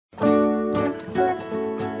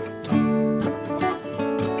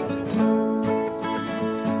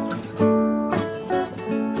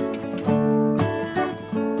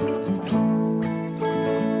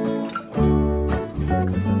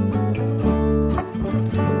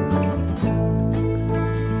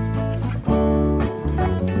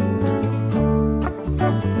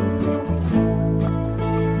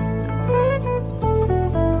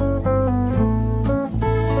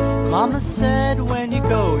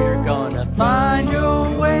gonna find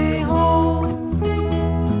your way home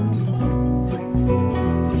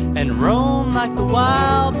and roam like the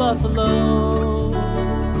wild buffalo.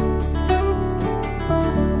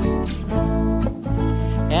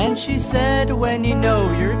 And she said, when you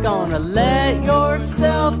know you're gonna let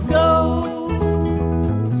yourself go,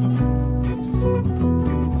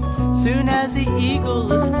 soon as the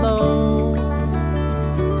eagle is flown,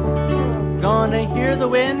 gonna hear the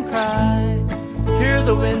wind cry, hear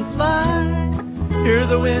the wind fly, hear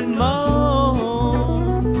the wind moan.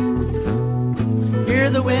 Hear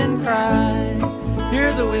the wind cry,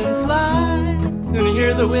 hear the wind fly, gonna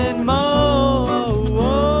hear the wind moan.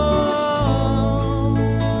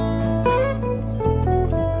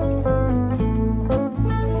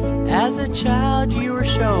 As a child you were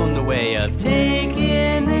shown the way of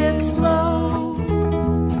taking it slow.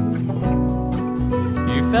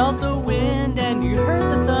 You felt the wind and you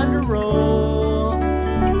heard the thunder roll.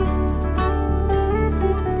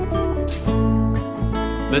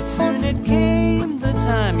 But soon it came the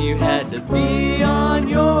time you had to be on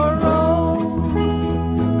your own.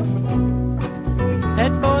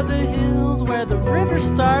 Head for the hills where the river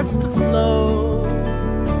starts to flow.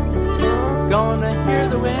 Gonna hear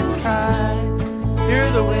the wind cry, hear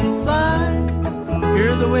the wind fly,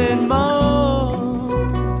 hear the wind moan.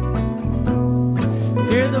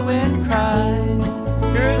 Hear the wind cry,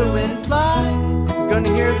 hear the wind fly, gonna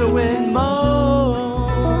hear the wind moan.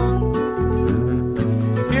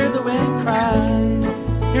 Hear the wind cry,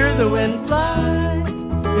 hear the wind fly,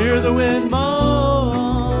 hear the wind moan.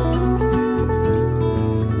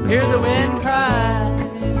 Hear the wind cry,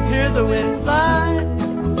 hear the wind fly,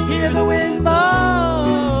 hear the wind moan.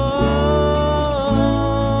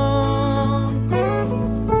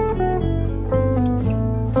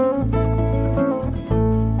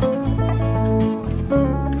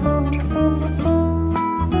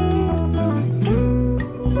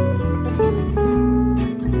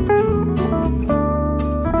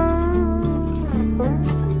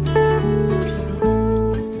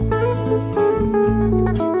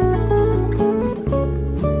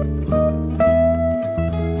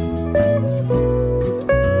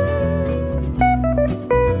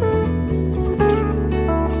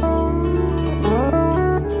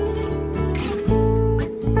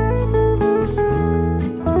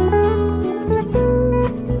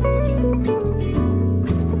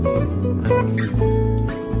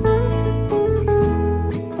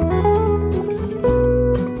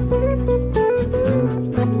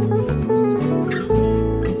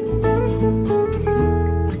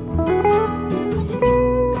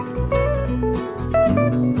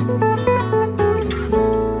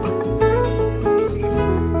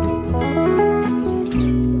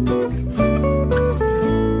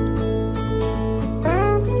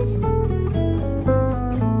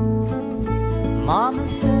 Mama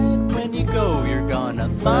said, when you go, you're gonna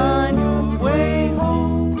find your way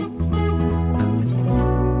home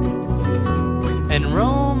and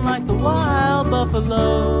roam like the wild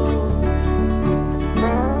buffalo.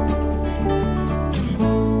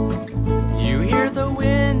 You hear the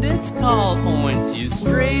wind, its call points you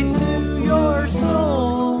straight to your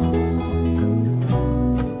soul,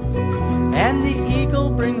 and the eagle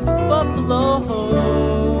brings the buffalo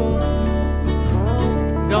home.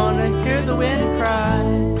 Gonna hear the wind cry,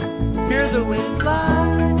 hear the wind fly,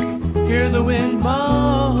 hear the wind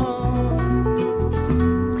moan.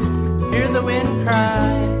 Hear the wind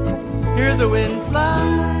cry, hear the wind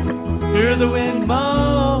fly, hear the wind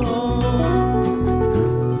moan.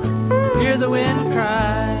 Hear the wind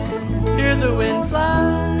cry, hear the wind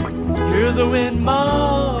fly, hear the wind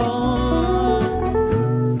moan.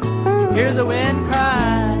 Hear the wind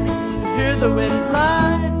cry, hear the wind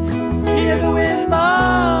fly, hear the wind moan.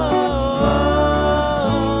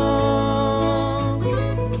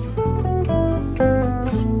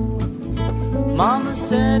 Mama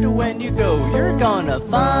said, when you go, you're gonna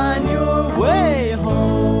find your way home